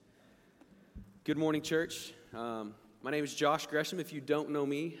Good morning, church. My name is Josh Gresham. If you don't know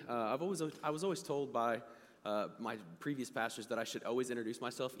me, I was always told by my previous pastors that I should always introduce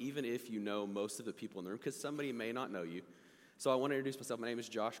myself, even if you know most of the people in the room, because somebody may not know you. So I want to introduce myself. My name is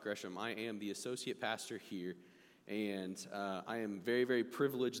Josh Gresham. I am the associate pastor here, and I am very, very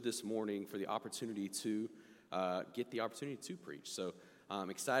privileged this morning for the opportunity to get the opportunity to preach. So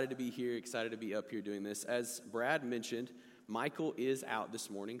I'm excited to be here, excited to be up here doing this. As Brad mentioned, Michael is out this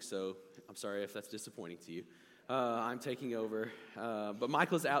morning, so I'm sorry if that's disappointing to you. I'm taking over. But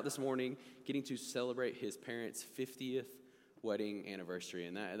Michael's out this morning getting to celebrate his parents' 50th wedding anniversary,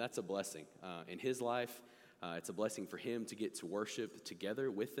 and that's a blessing in his life. It's a blessing for him to get to worship together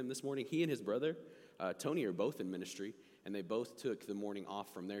with them this morning. He and his brother, Tony, are both in ministry, and they both took the morning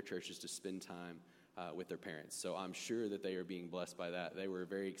off from their churches to spend time with their parents. So I'm sure that they are being blessed by that. They were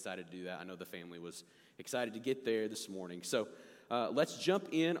very excited to do that. I know the family was excited to get there this morning. So let's jump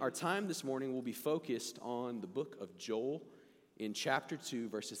in. Our time this morning will be focused on the book of Joel in chapter 2,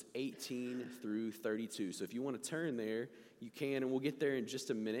 verses 18 through 32. So if you want to turn there, you can, and we'll get there in just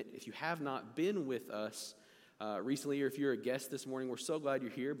a minute. If you have not been with us recently, or if you're a guest this morning, we're so glad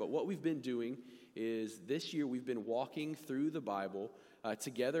you're here. But what we've been doing is this year we've been walking through the Bible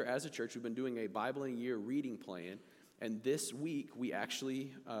together as a church. We've been doing a Bible in a year reading plan. And this week, we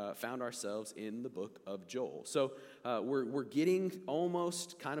actually found ourselves in the book of Joel. So we're getting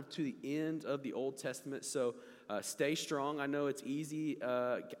almost kind of to the end of the Old Testament, so stay strong. I know it's easy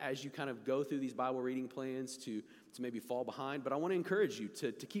as you kind of go through these Bible reading plans to maybe fall behind, but I want to encourage you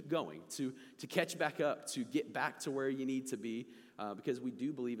to keep going, to catch back up, to get back to where you need to be, because we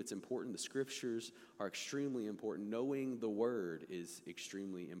do believe it's important. The Scriptures are extremely important. Knowing the Word is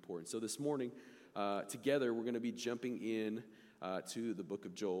extremely important. So this morning, together, we're going to be jumping in to the book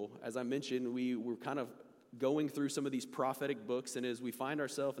of Joel. As I mentioned, we're kind of going through some of these prophetic books, and as we find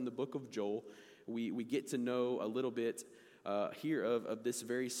ourselves in the book of Joel, we get to know a little bit here of this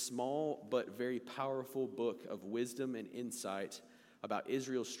very small but very powerful book of wisdom and insight about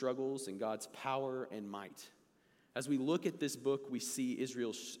Israel's struggles and God's power and might. As we look at this book, we see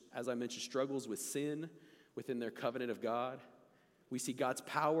Israel, as I mentioned, struggles with sin within their covenant of God. We see God's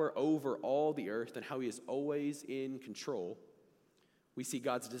power over all the earth and how he is always in control. We see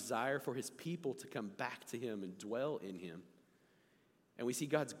God's desire for his people to come back to him and dwell in him. And we see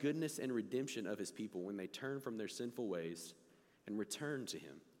God's goodness and redemption of his people when they turn from their sinful ways and return to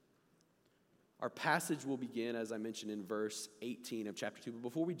him. Our passage will begin, as I mentioned, in verse 18 of chapter 2. But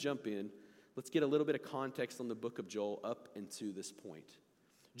before we jump in, let's get a little bit of context on the book of Joel up into this point.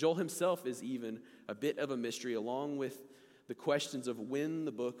 Joel himself is even a bit of a mystery, along with the questions of when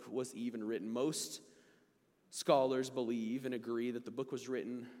the book was even written. Most scholars believe and agree that the book was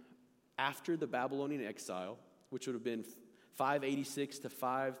written after the Babylonian exile, which would have been 586 to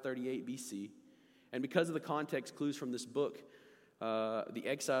 538 BC. And because of the context clues from this book, the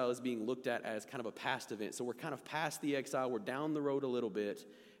exile is being looked at as kind of a past event. So we're kind of past the exile, we're down the road a little bit,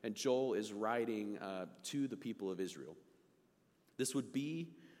 and Joel is writing to the people of Israel. This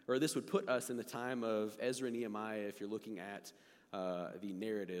would put us in the time of Ezra and Nehemiah if you're looking at the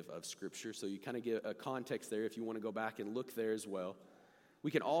narrative of Scripture. So you kind of get a context there if you want to go back and look there as well.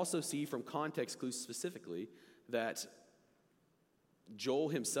 We can also see from context clues specifically that Joel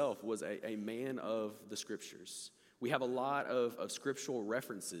himself was a man of the Scriptures. We have a lot of scriptural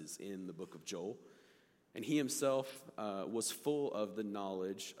references in the book of Joel. And he himself was full of the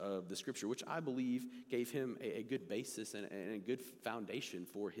knowledge of the Scripture, which I believe gave him a good basis and a good foundation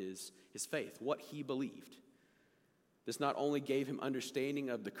for his faith, what he believed. This not only gave him understanding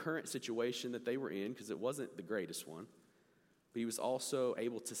of the current situation that they were in, because it wasn't the greatest one, but he was also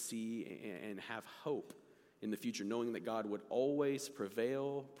able to see and have hope in the future, knowing that God would always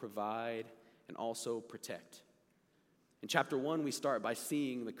prevail, provide, and also protect. In chapter 1, we start by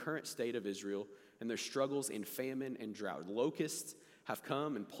seeing the current state of Israel and their struggles in famine and drought. Locusts have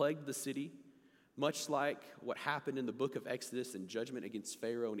come and plagued the city, much like what happened in the book of Exodus and judgment against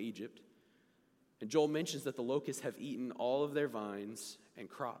Pharaoh in Egypt. And Joel mentions that the locusts have eaten all of their vines and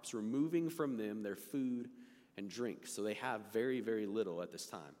crops, removing from them their food and drink. So they have very, very little at this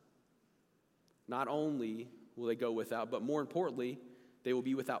time. Not only will they go without, but more importantly, they will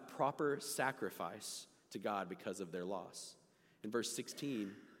be without proper sacrifice to God because of their loss. In verse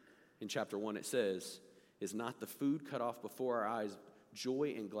 16, in chapter 1, it says, "Is not the food cut off before our eyes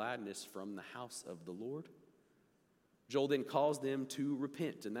joy and gladness from the house of the Lord?" Joel then calls them to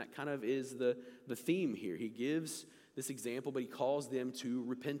repent, and that kind of is the theme here. He gives this example, but he calls them to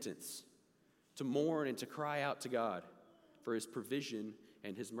repentance, to mourn and to cry out to God for his provision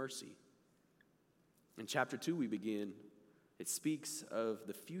and his mercy. In chapter 2, we begin It speaks of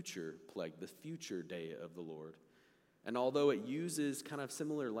the future plague, the future day of the Lord. And although it uses kind of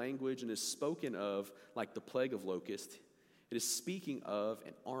similar language and is spoken of like the plague of locusts, it is speaking of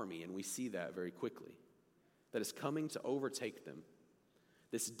an army, and we see that very quickly, that is coming to overtake them.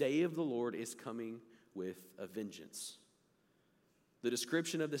 This day of the Lord is coming with a vengeance. The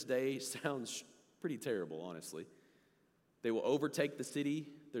description of this day sounds pretty terrible, honestly. They will overtake the city.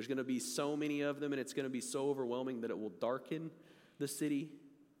 There's going to be so many of them, and it's going to be so overwhelming that it will darken the city.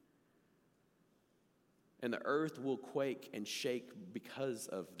 And the earth will quake and shake because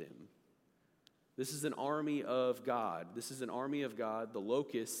of them. This is an army of God. This is an army of God, the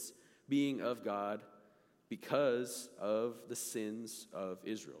locusts being of God because of the sins of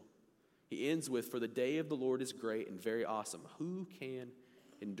Israel. He ends with, "For the day of the Lord is great and very awesome. Who can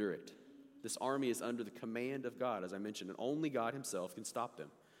endure it?" This army is under the command of God, as I mentioned, and only God himself can stop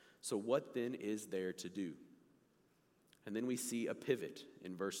them. So what then is there to do? And then we see a pivot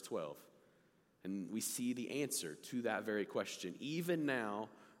in verse 12. And we see the answer to that very question. "Even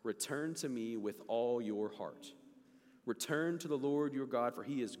now, return to me with all your heart. Return to the Lord your God, for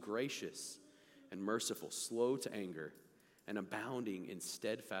he is gracious and merciful, slow to anger, and abounding in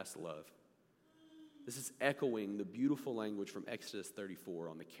steadfast love." This is echoing the beautiful language from Exodus 34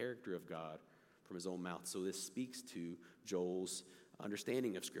 on the character of God from his own mouth. So this speaks to Joel's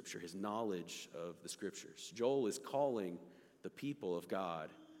understanding of Scripture, his knowledge of the Scriptures. Joel is calling the people of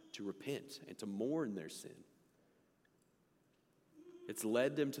God to repent and to mourn their sin. It's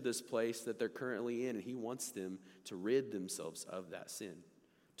led them to this place that they're currently in, and he wants them to rid themselves of that sin,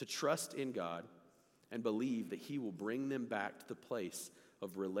 to trust in God and believe that he will bring them back to the place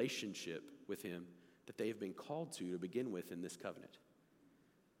of relationship with him that they have been called to begin with in this covenant.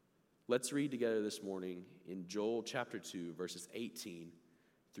 Let's read together this morning in Joel chapter 2, verses 18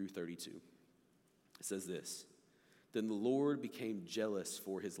 through 32. It says this: "Then the Lord became jealous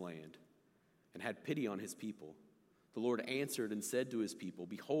for his land and had pity on his people. The Lord answered and said to his people,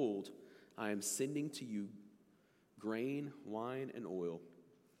 'Behold, I am sending to you grain, wine, and oil,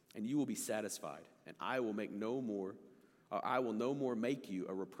 and you will be satisfied, and I will no more make you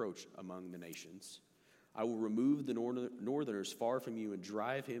a reproach among the nations. I will remove the northerners far from you and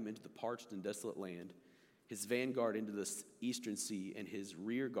drive him into the parched and desolate land, his vanguard into the eastern sea and his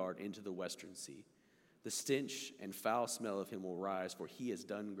rear guard into the western sea. The stench and foul smell of him will rise, for he has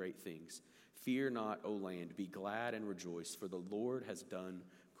done great things. Fear not, O land, be glad and rejoice, for the Lord has done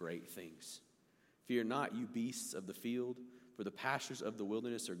great things. Fear not, you beasts of the field, for the pastures of the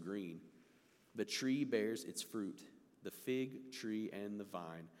wilderness are green. The tree bears its fruit, the fig tree and the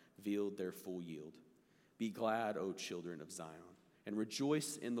vine yield their full yield. Be glad, O children of Zion, and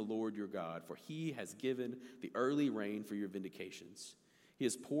rejoice in the Lord your God, for he has given the early rain for your vindications. He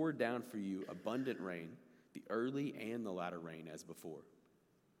has poured down for you abundant rain, the early and the latter rain as before.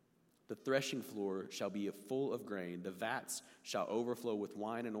 The threshing floor shall be full of grain, the vats shall overflow with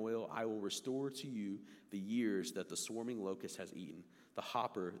wine and oil. I will restore to you the years that the swarming locust has eaten, the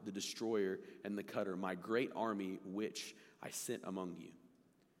hopper, the destroyer, and the cutter, my great army which I sent among you.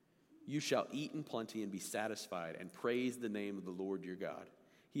 You shall eat in plenty and be satisfied, and praise the name of the Lord your God.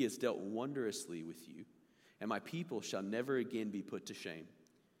 He has dealt wondrously with you, and my people shall never again be put to shame.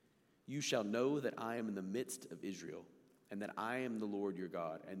 You shall know that I am in the midst of Israel, and that I am the Lord your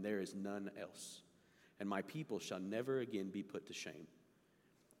God, and there is none else. And my people shall never again be put to shame.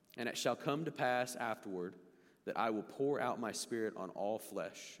 And it shall come to pass afterward that I will pour out my spirit on all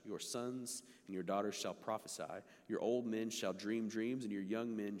flesh. Your sons and your daughters shall prophesy. Your old men shall dream dreams, and your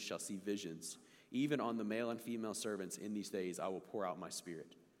young men shall see visions. Even on the male and female servants in these days I will pour out my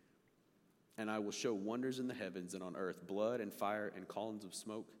spirit. And I will show wonders in the heavens and on earth, blood and fire and columns of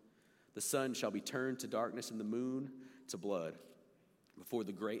smoke. The sun shall be turned to darkness and the moon to blood before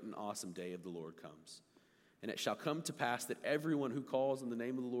the great and awesome day of the Lord comes. And it shall come to pass that everyone who calls on the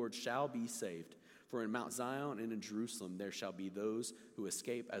name of the Lord shall be saved. For in Mount Zion and in Jerusalem there shall be those who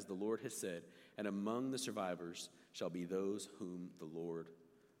escape, as the Lord has said, and among the survivors shall be those whom the Lord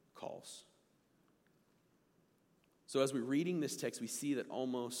calls." So as we're reading this text, we see that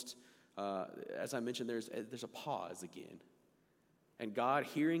almost, as I mentioned, there's a pause again. And God,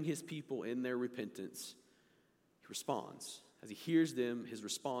 hearing his people in their repentance, he responds. As he hears them, his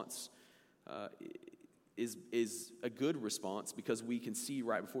response is a good response, because we can see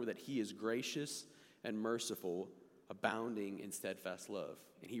right before that he is gracious and merciful, abounding in steadfast love.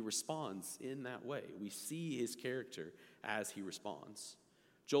 And he responds in that way. We see his character as he responds.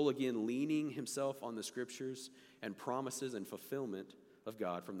 Joel, again, leaning himself on the scriptures and promises and fulfillment of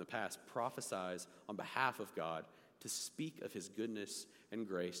God from the past, prophesies on behalf of God to speak of his goodness and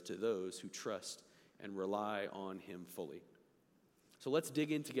grace to those who trust and rely on him fully. So let's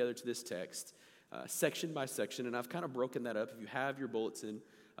dig in together to this text, section by section, and I've kind of broken that up. If you have your bulletin,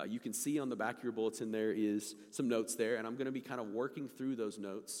 you can see on the back of your bulletin there is some notes there, and I'm going to be kind of working through those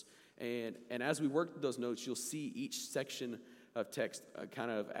notes. And as we work through those notes, you'll see each section of text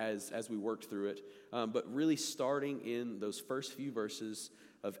kind of as we worked through it. But really starting in those first few verses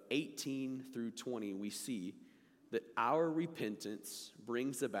of 18 through 20, we see that our repentance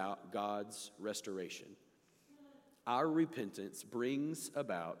brings about God's restoration. Our repentance brings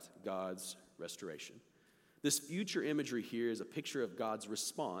about God's restoration. This future imagery here is a picture of God's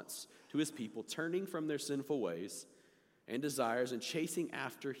response to his people turning from their sinful ways and desires and chasing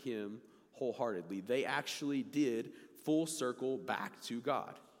after him wholeheartedly. They actually did full circle back to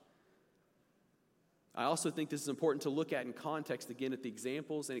God. I also think this is important to look at in context again at the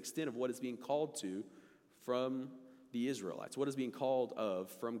examples and extent of what is being called to from the Israelites. What is being called of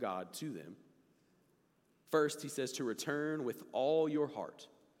from God to them. First, he says to return with all your heart.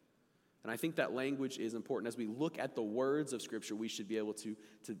 And I think that language is important. As we look at the words of Scripture, we should be able to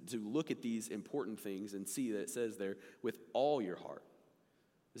look at these important things and see that it says there, with all your heart.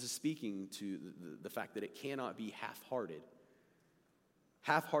 This is speaking to the fact that it cannot be half-hearted.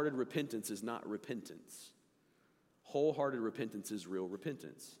 Half-hearted repentance is not repentance. Wholehearted repentance is real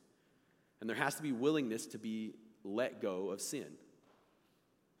repentance. And there has to be willingness to be let go of sin.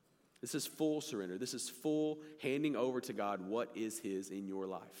 This is full surrender. This is full handing over to God what is his in your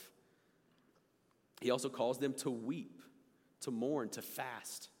life. He also calls them to weep, to mourn, to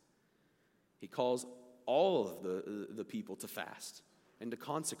fast. He calls all of the people to fast and to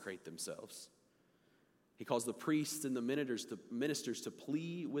consecrate themselves. He calls the priests and the ministers to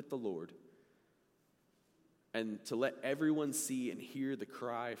plead with the Lord and to let everyone see and hear the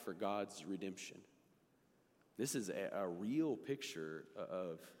cry for God's redemption. This is a real picture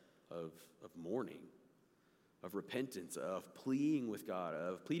of mourning, of repentance, of pleading with God,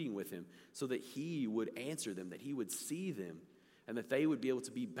 of pleading with him so that he would answer them, that he would see them, and that they would be able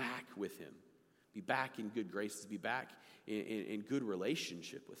to be back with him, be back in good graces, be back in good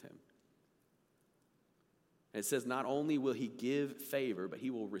relationship with him. And it says not only will he give favor, but he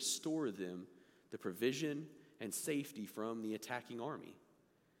will restore them the provision and safety from the attacking army.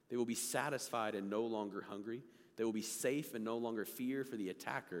 They will be satisfied and no longer hungry. They will be safe and no longer fear, for the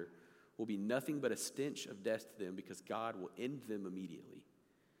attacker will be nothing but a stench of death to them, because God will end them immediately.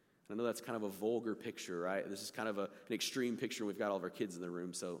 And I know that's kind of a vulgar picture, right? This is kind of an extreme picture. We've got all of our kids in the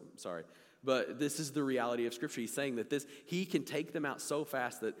room, so I'm sorry. But this is the reality of Scripture. He's saying that he can take them out so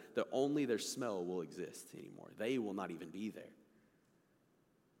fast that only their smell will exist anymore. They will not even be there.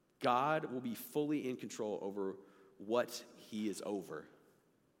 God will be fully in control over what he is over.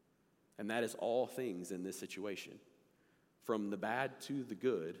 And that is all things in this situation. From the bad to the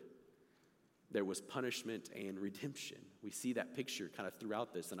good, there was punishment and redemption. We see that picture kind of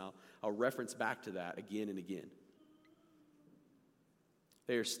throughout this, and I'll reference back to that again and again.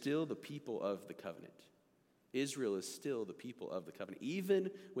 They are still the people of the covenant. Israel is still the people of the covenant.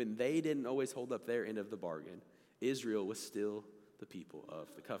 Even when they didn't always hold up their end of the bargain, Israel was still the people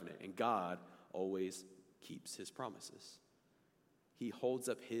of the covenant. And God always keeps his promises. He holds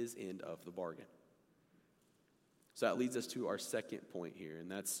up his end of the bargain. So that leads us to our second point here, and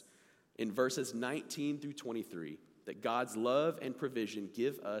that's in verses 19 through 23, that God's love and provision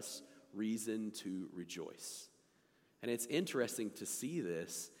give us reason to rejoice. And it's interesting to see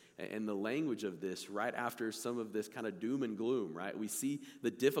this and the language of this right after some of this kind of doom and gloom, right? We see the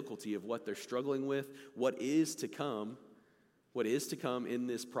difficulty of what they're struggling with, what is to come in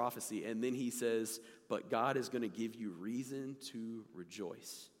this prophecy. And then he says, but God is going to give you reason to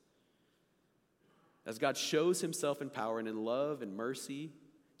rejoice. As God shows himself in power and in love and mercy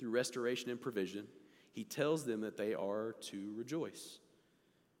through restoration and provision, he tells them that they are to rejoice.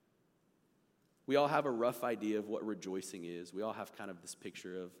 We all have a rough idea of what rejoicing is. We all have kind of this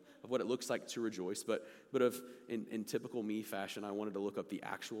picture of what it looks like to rejoice. But in typical me fashion, I wanted to look up the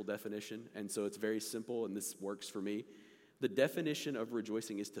actual definition. And so it's very simple, and this works for me. The definition of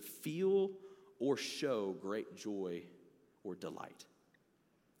rejoicing is to feel or show great joy or delight.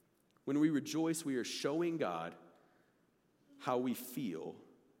 When we rejoice, we are showing God how we feel.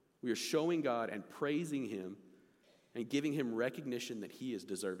 We are showing God and praising him and giving him recognition that he is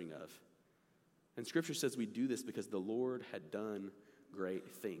deserving of. And Scripture says we do this because the Lord had done great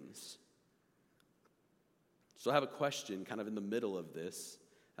things. So I have a question kind of in the middle of this.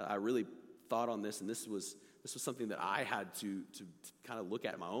 I really thought on this, and this was something that I had to kind of look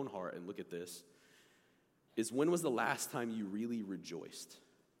at in my own heart and look at this, is when was the last time you really rejoiced?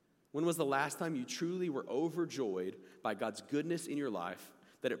 When was the last time you truly were overjoyed by God's goodness in your life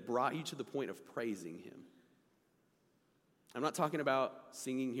that it brought you to the point of praising him? I'm not talking about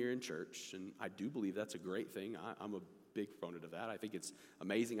singing here in church, and I do believe that's a great thing. I'm a big proponent of that. I think it's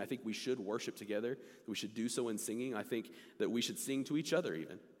amazing. I think we should worship together. We should do so in singing. I think that we should sing to each other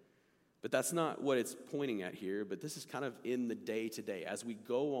even. But that's not what it's pointing at here, but this is kind of in the day-to-day, as we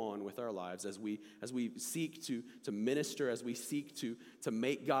go on with our lives, as we seek to minister, as we seek to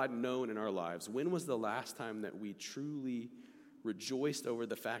make God known in our lives. When was the last time that we truly rejoiced over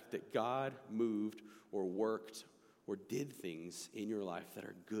the fact that God moved or worked or did things in your life that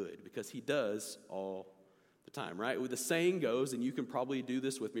are good? Because he does all the time, right? The saying goes, and you can probably do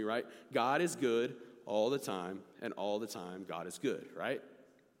this with me, right? God is good all the time, and all the time God is good, right?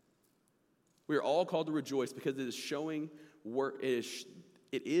 We are all called to rejoice because it is showing it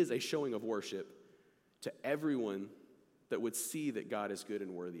is a showing of worship to everyone that would see that God is good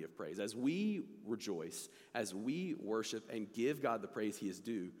and worthy of praise. As we rejoice, as we worship and give God the praise he is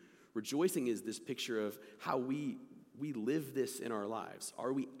due, rejoicing is this picture of how we live this in our lives.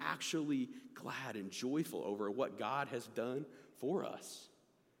 Are we actually glad and joyful over what God has done for us?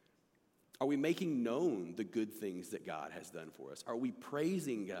 Are we making known the good things that God has done for us? Are we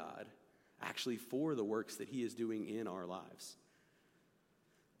praising God actually for the works that he is doing in our lives?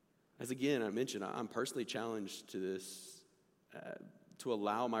 As again, I mentioned, I'm personally challenged to this, to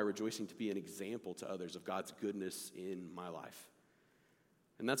allow my rejoicing to be an example to others of God's goodness in my life.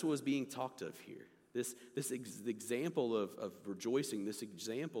 And that's what was being talked of here. This example of rejoicing, this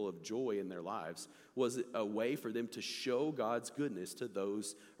example of joy in their lives was a way for them to show God's goodness to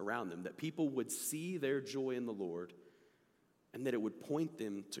those around them, that people would see their joy in the Lord and that it would point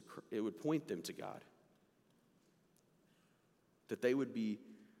them to God. That they would be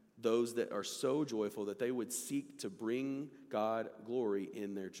those that are so joyful that they would seek to bring God glory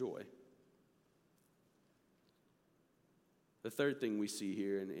in their joy. The third thing we see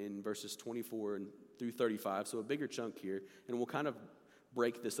here in verses 24 and through 35, so a bigger chunk here, and we'll kind of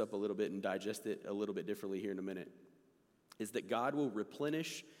break this up a little bit and digest it a little bit differently here in a minute, is that God will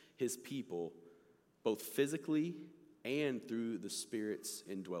replenish his people both physically and through the Spirit's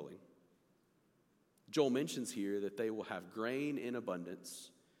indwelling. Joel mentions here that they will have grain in abundance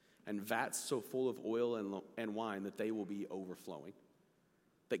and vats so full of oil and wine that they will be overflowing.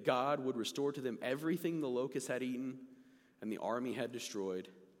 That God would restore to them everything the locusts had eaten and the army had destroyed,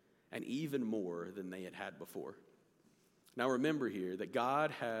 and even more than they had had before. Now remember here that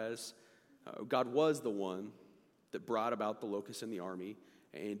God was the one that brought about the locusts and the army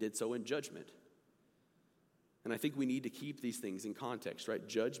and did so in judgment. And I think we need to keep these things in context, right?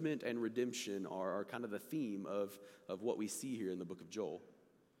 Judgment and redemption are kind of the theme of what we see here in the book of Joel.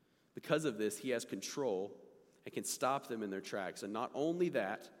 Because of this, he has control and can stop them in their tracks. And not only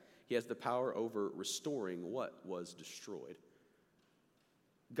that, he has the power over restoring what was destroyed.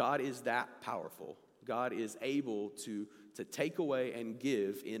 God is that powerful. God is able to take away and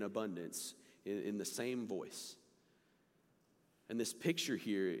give in abundance in the same voice. And this picture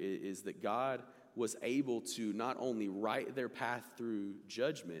here is that God was able to not only right their path through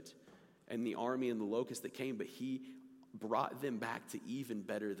judgment and the army and the locusts that came, but he brought them back to even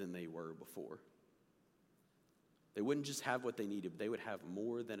better than they were before. They wouldn't just have what they needed, but they would have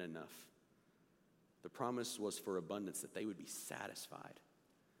more than enough. The promise was for abundance, that they would be satisfied.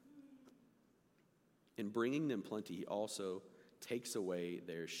 In bringing them plenty, he also takes away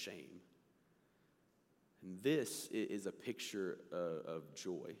their shame. And this is a picture of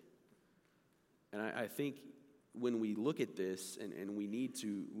joy. And I think when we look at this, and we need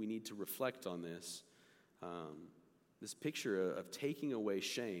to reflect on this, this picture of taking away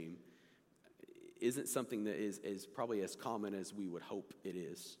shame isn't something that is probably as common as we would hope it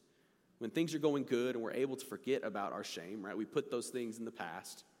is. When things are going good and we're able to forget about our shame, right? We put those things in the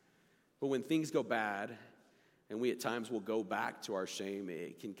past. But when things go bad, and we at times will go back to our shame,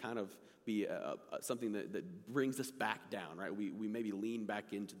 it can kind of be something that brings us back down, right? We maybe lean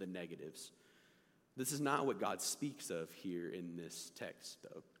back into the negatives. This is not what God speaks of here in this text,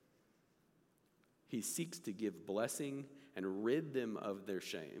 though. He seeks to give blessing and rid them of their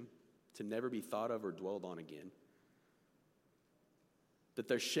shame, to never be thought of or dwelled on again. That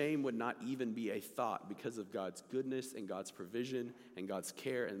their shame would not even be a thought because of God's goodness and God's provision and God's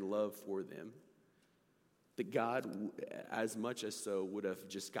care and love for them. That God, as much as so, would have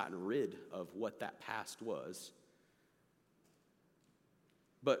just gotten rid of what that past was.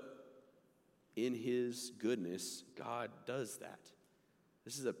 But in his goodness, God does that.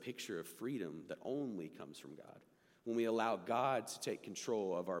 This is a picture of freedom that only comes from God. When we allow God to take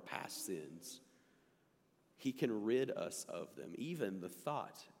control of our past sins, he can rid us of them, even the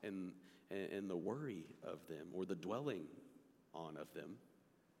thought and the worry of them or the dwelling on of them.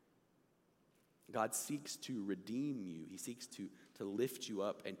 God seeks to redeem you. He seeks to lift you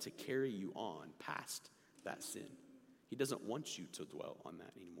up and to carry you on past that sin. He doesn't want you to dwell on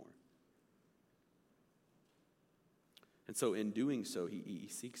that anymore. And so in doing so, he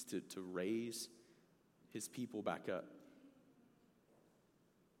seeks to raise his people back up.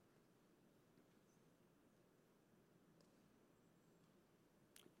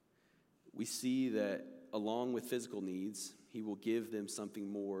 We see that along with physical needs, he will give them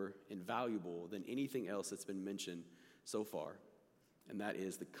something more invaluable than anything else that's been mentioned so far, and that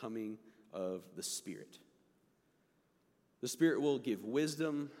is the coming of the Spirit. The Spirit will give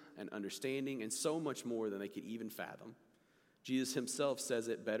wisdom and understanding and so much more than they could even fathom. Jesus himself says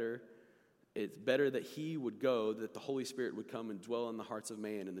it better. It's better that he would go, that the Holy Spirit would come and dwell in the hearts of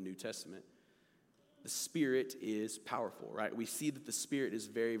man in the New Testament. The Spirit is powerful, right? We see that the Spirit is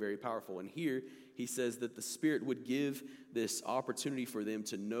very, very powerful. And here he says that the Spirit would give this opportunity for them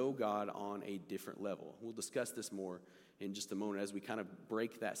to know God on a different level. We'll discuss this more in just a moment as we kind of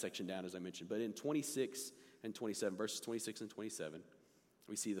break that section down, as I mentioned. But in 26 and 27, verses 26 and 27,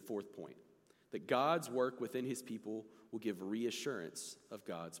 we see the fourth point, that God's work within his people will give reassurance of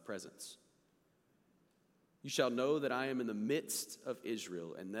God's presence. You shall know that I am in the midst of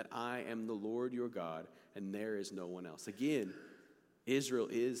Israel, and that I am the Lord your God, and there is no one else. Again, Israel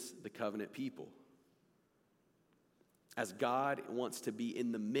is the covenant people. As God wants to be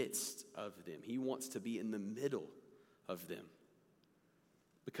in the midst of them, he wants to be in the middle of them.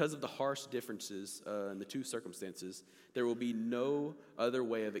 Because of the harsh differences in the two circumstances, there will be no other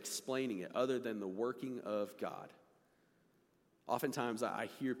way of explaining it other than the working of God. Oftentimes, I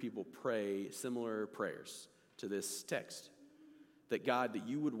hear people pray similar prayers to this text. That God, that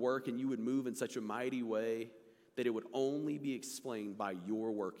you would work and you would move in such a mighty way that it would only be explained by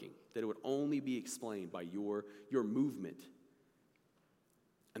your working. That it would only be explained by your movement.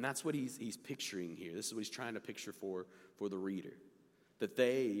 And that's what he's picturing here. This is what he's trying to picture for the reader. That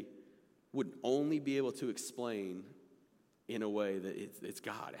they would only be able to explain in a way that it's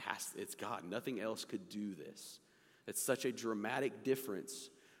God. It's God. Nothing else could do this. It's such a dramatic difference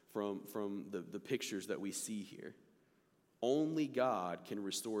from the pictures that we see here. Only God can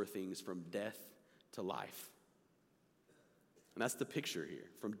restore things from death to life. And that's the picture here.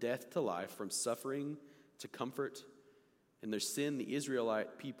 From death to life, from suffering to comfort. In their sin, the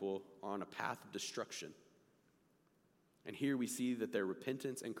Israelite people are on a path of destruction. And here we see that their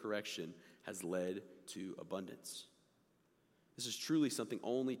repentance and correction has led to abundance. This is truly something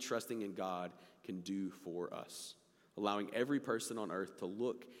only trusting in God can do for us. Allowing every person on earth to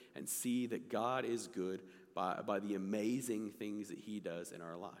look and see that God is good by the amazing things that he does in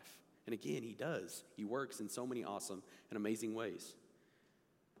our life. And again, he does. He works in so many awesome and amazing ways.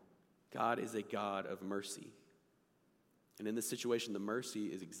 God is a God of mercy. And in this situation, the mercy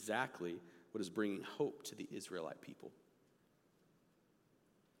is exactly what is bringing hope to the Israelite people.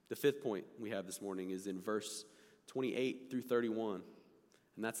 The fifth point we have this morning is in verse 28 through 31.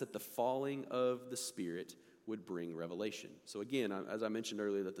 And that's that the falling of the Spirit would bring revelation. So again, as I mentioned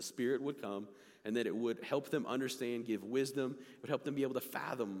earlier, that the Spirit would come and that it would help them understand, give wisdom. It would help them be able to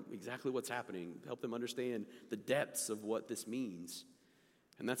fathom exactly what's happening, help them understand the depths of what this means.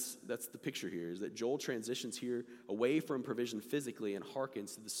 And that's the picture here, is that Joel transitions here away from provision physically and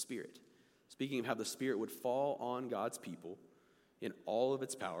hearkens to the Spirit. Speaking of how the Spirit would fall on God's people in all of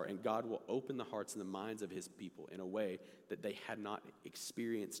its power, and God will open the hearts and the minds of his people in a way that they had not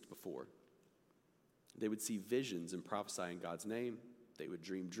experienced before. They would see visions and prophesy in God's name. They would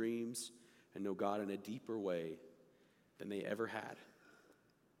dream dreams and know God in a deeper way than they ever had.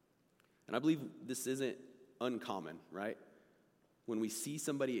 And I believe this isn't uncommon, right? When we see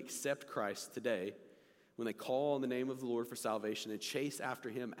somebody accept Christ today, when they call on the name of the Lord for salvation and chase after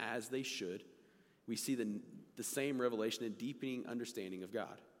him as they should, we see the same revelation and deepening understanding of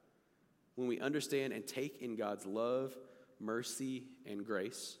God. When we understand and take in God's love, mercy, and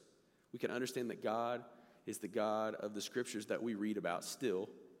grace, we can understand that God is the God of the scriptures that we read about still.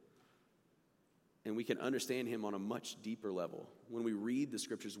 And we can understand him on a much deeper level. When we read the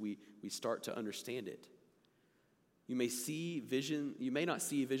scriptures, we start to understand it. You may not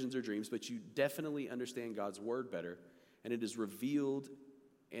see visions or dreams, but you definitely understand God's word better, and it is revealed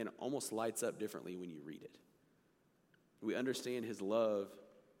and almost lights up differently when you read it. We understand his love,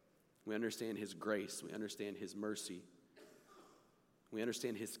 we understand his grace, we understand his mercy, we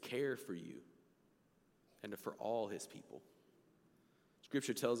understand his care for you and for all his people.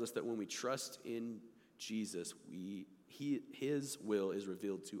 Scripture tells us that when we trust in Jesus, his will is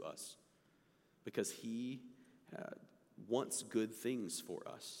revealed to us because he wants good things for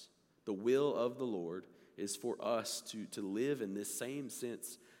us. The will of the Lord is for us to live in this same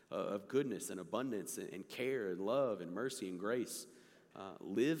sense of goodness and abundance and care and love and mercy and grace.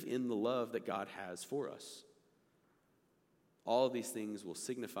 Live in the love that God has for us. All of these things will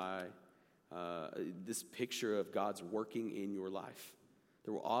signify this picture of God's working in your life.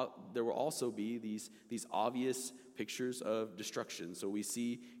 There will also be these obvious pictures of destruction. So we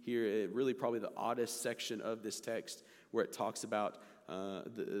see here really probably the oddest section of this text where it talks about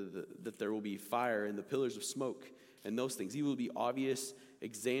that there will be fire and the pillars of smoke and those things. These will be obvious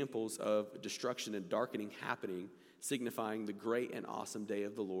examples of destruction and darkening happening, signifying the great and awesome day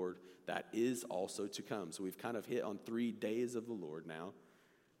of the Lord that is also to come. So we've kind of hit on 3 days of the Lord now.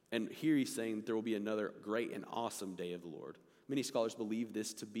 And here he's saying that there will be another great and awesome day of the Lord. Many scholars believe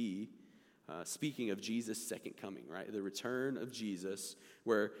this to be speaking of Jesus' second coming, right? The return of Jesus,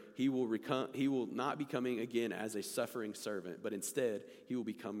 where he will not be coming again as a suffering servant, but instead he will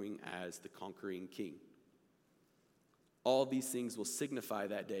be coming as the conquering king. All these things will signify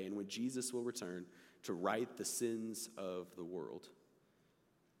that day and when Jesus will return to right the sins of the world.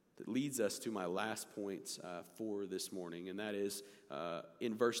 That leads us to my last point for this morning, and that is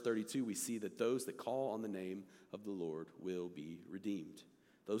in verse 32, we see that those that call on the name of the Lord will be redeemed.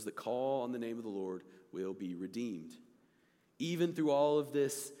 Those that call on the name of the Lord will be redeemed. Even through all of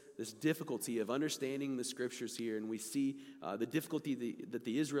this difficulty of understanding the scriptures here, and we see the difficulty that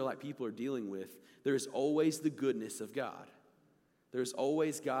the Israelite people are dealing with, there is always the goodness of God. There is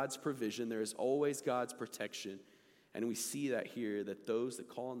always God's provision. There is always God's protection. And we see that here, that those that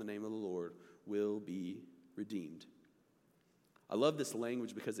call on the name of the Lord will be redeemed. I love this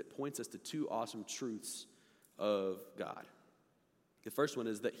language because it points us to 2 awesome truths of God. The first one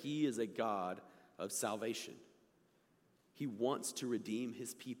is that he is a God of salvation. He wants to redeem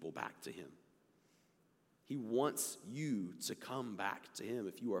his people back to him. He wants you to come back to him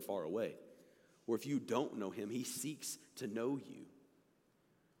if you are far away. Or if you don't know him, he seeks to know you.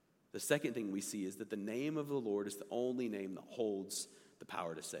 The second thing we see is that the name of the Lord is the only name that holds the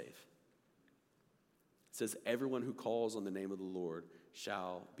power to save. It says, everyone who calls on the name of the Lord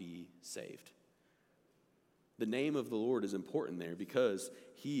shall be saved. The name of the Lord is important there because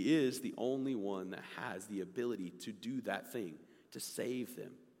he is the only one that has the ability to do that thing, to save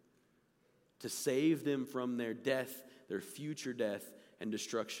them from their death, their future death and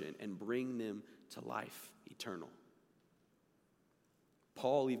destruction, and bring them to life eternal.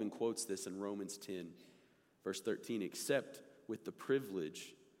 Paul even quotes this in Romans 10, verse 13, except with the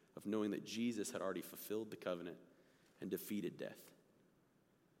privilege of knowing that Jesus had already fulfilled the covenant and defeated death.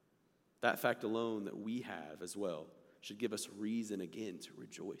 That fact alone that we have as well should give us reason again to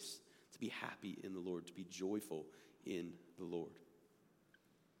rejoice, to be happy in the Lord, to be joyful in the Lord.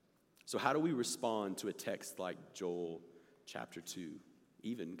 So how do we respond to a text like Joel chapter 2,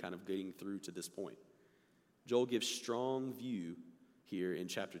 even kind of getting through to this point? Joel gives strong view here in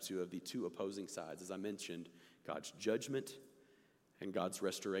chapter 2 of the 2 opposing sides. As I mentioned, God's judgment and God's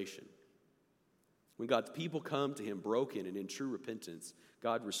restoration. When God's people come to him broken and in true repentance,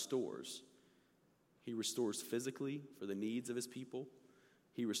 God restores. He restores physically for the needs of his people.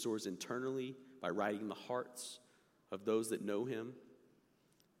 He restores internally by righting the hearts of those that know him,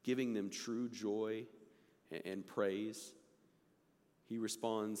 giving them true joy and praise. He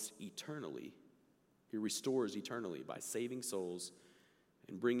responds eternally. He restores eternally by saving souls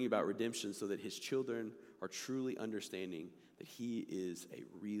and bringing about redemption so that his children are truly understanding that he is a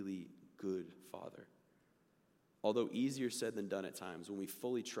really good father. Although easier said than done at times, when we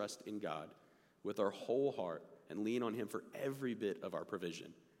fully trust in God with our whole heart and lean on him for every bit of our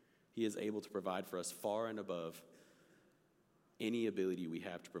provision, he is able to provide for us far and above any ability we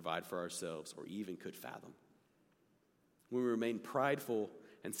have to provide for ourselves or even could fathom. When we remain prideful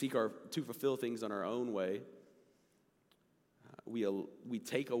and seek to fulfill things on our own way, we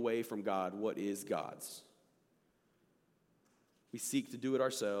take away from God what is God's. We seek to do it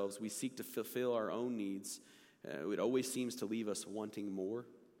ourselves. We seek to fulfill our own needs. It always seems to leave us wanting more.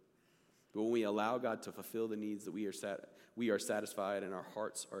 But when we allow God to fulfill the needs that we are satisfied and our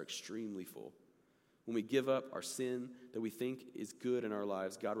hearts are extremely full. When we give up our sin that we think is good in our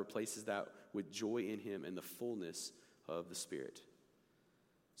lives, God replaces that with joy in him and the fullness of the Spirit.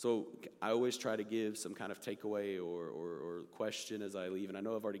 So I always try to give some kind of takeaway or question as I leave. And I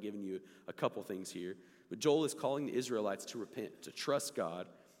know I've already given you a couple things here. But Joel is calling the Israelites to repent, to trust God,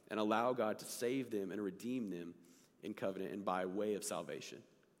 and allow God to save them and redeem them in covenant and by way of salvation.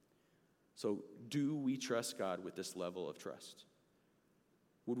 So do we trust God with this level of trust?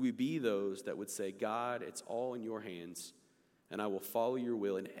 Would we be those that would say, God, it's all in your hands, and I will follow your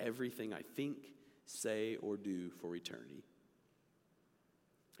will in everything I think, say, or do for eternity?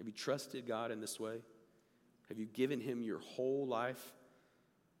 Have you trusted God in this way? Have you given him your whole life?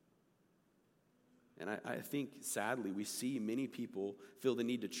 And I think, sadly, we see many people feel the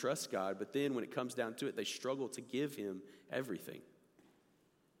need to trust God, but then when it comes down to it, they struggle to give him everything,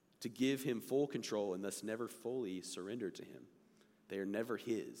 to give him full control, and thus never fully surrender to him. They are never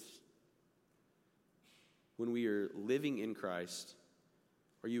his. When we are living in Christ,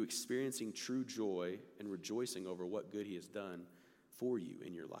 are you experiencing true joy and rejoicing over what good he has done for you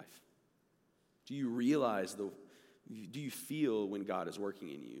in your life? Do you realize, do you feel when God is working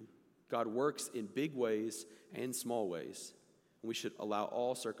in you? God works in big ways and small ways. And we should allow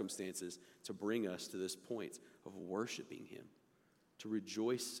all circumstances to bring us to this point of worshiping him, to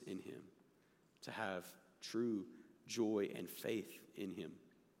rejoice in him, to have true joy and faith in him.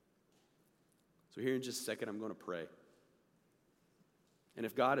 So here in just a second, I'm going to pray. And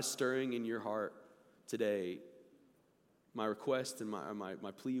if God is stirring in your heart today, my request and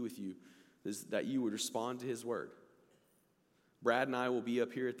my plea with you is that you would respond to his word. Brad and I will be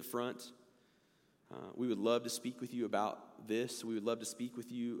up here at the front. We would love to speak with you about this. We would love to speak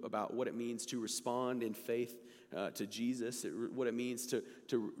with you about what it means to respond in faith to Jesus, what it means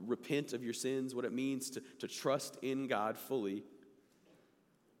to repent of your sins, what it means to trust in God fully.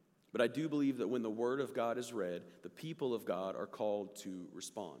 But I do believe that when the word of God is read, the people of God are called to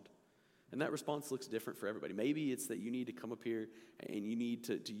respond. And that response looks different for everybody. Maybe it's that you need to come up here and you need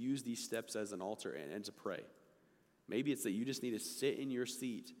to use these steps as an altar and to pray. Maybe it's that you just need to sit in your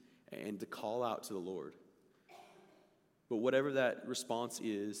seat and to call out to the Lord. But whatever that response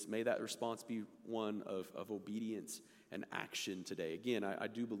is, may that response be one of obedience and action today. Again, I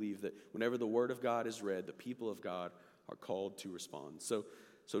do believe that whenever the word of God is read, the people of God are called to respond. So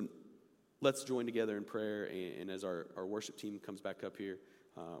let's join together in prayer, and as our worship team comes back up here,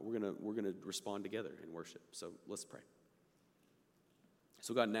 we're gonna respond together in worship. So let's pray.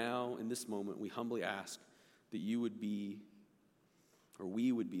 So God, now in this moment, we humbly ask that you would be, or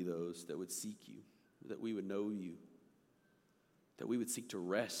we would be those that would seek you, that we would know you, that we would seek to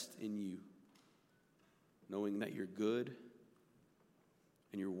rest in you, knowing that you're good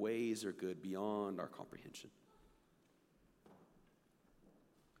and your ways are good beyond our comprehension.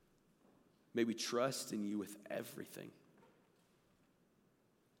 May we trust in you with everything,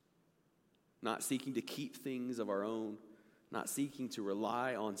 not seeking to keep things of our own, not seeking to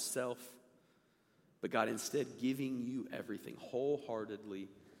rely on self, but God, instead giving you everything, wholeheartedly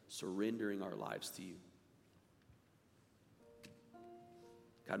surrendering our lives to you.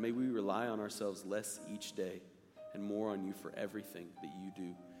 God, may we rely on ourselves less each day and more on you for everything that you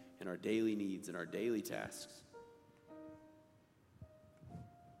do in our daily needs and our daily tasks.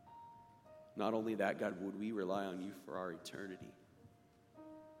 Not only that, God, would we rely on you for our eternity,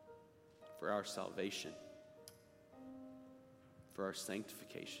 for our salvation, for our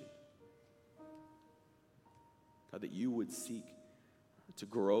sanctification. God, that you would seek to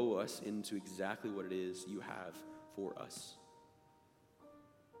grow us into exactly what it is you have for us.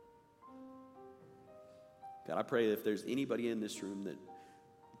 God, I pray that if there's anybody in this room that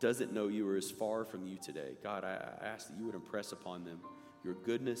doesn't know you or is far from you today, God, I ask that you would impress upon them your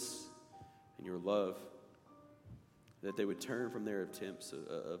goodness and your love, that they would turn from their attempts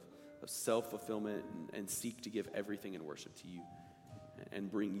of self-fulfillment and seek to give everything in worship to you and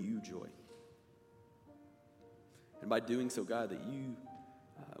bring you joy. And by doing so, God, that you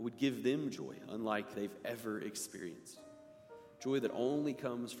would give them joy unlike they've ever experienced. Joy that only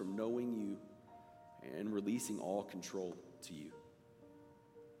comes from knowing you and releasing all control to you.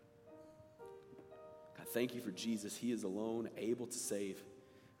 God, thank you for Jesus. He is alone able to save.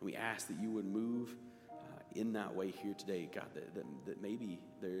 And we ask that you would move in that way here today, God, that maybe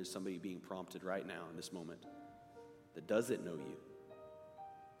there is somebody being prompted right now in this moment that doesn't know you.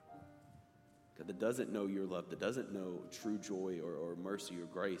 God, that doesn't know your love, that doesn't know true joy or mercy or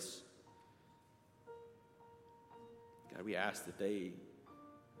grace. God, we ask that they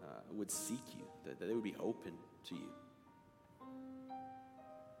would seek you, that they would be open to you.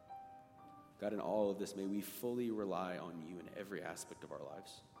 God, in all of this, may we fully rely on you in every aspect of our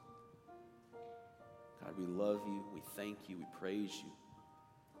lives. God, we love you, we thank you, we praise you.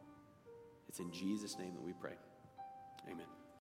 It's in Jesus' name that we pray. Amen.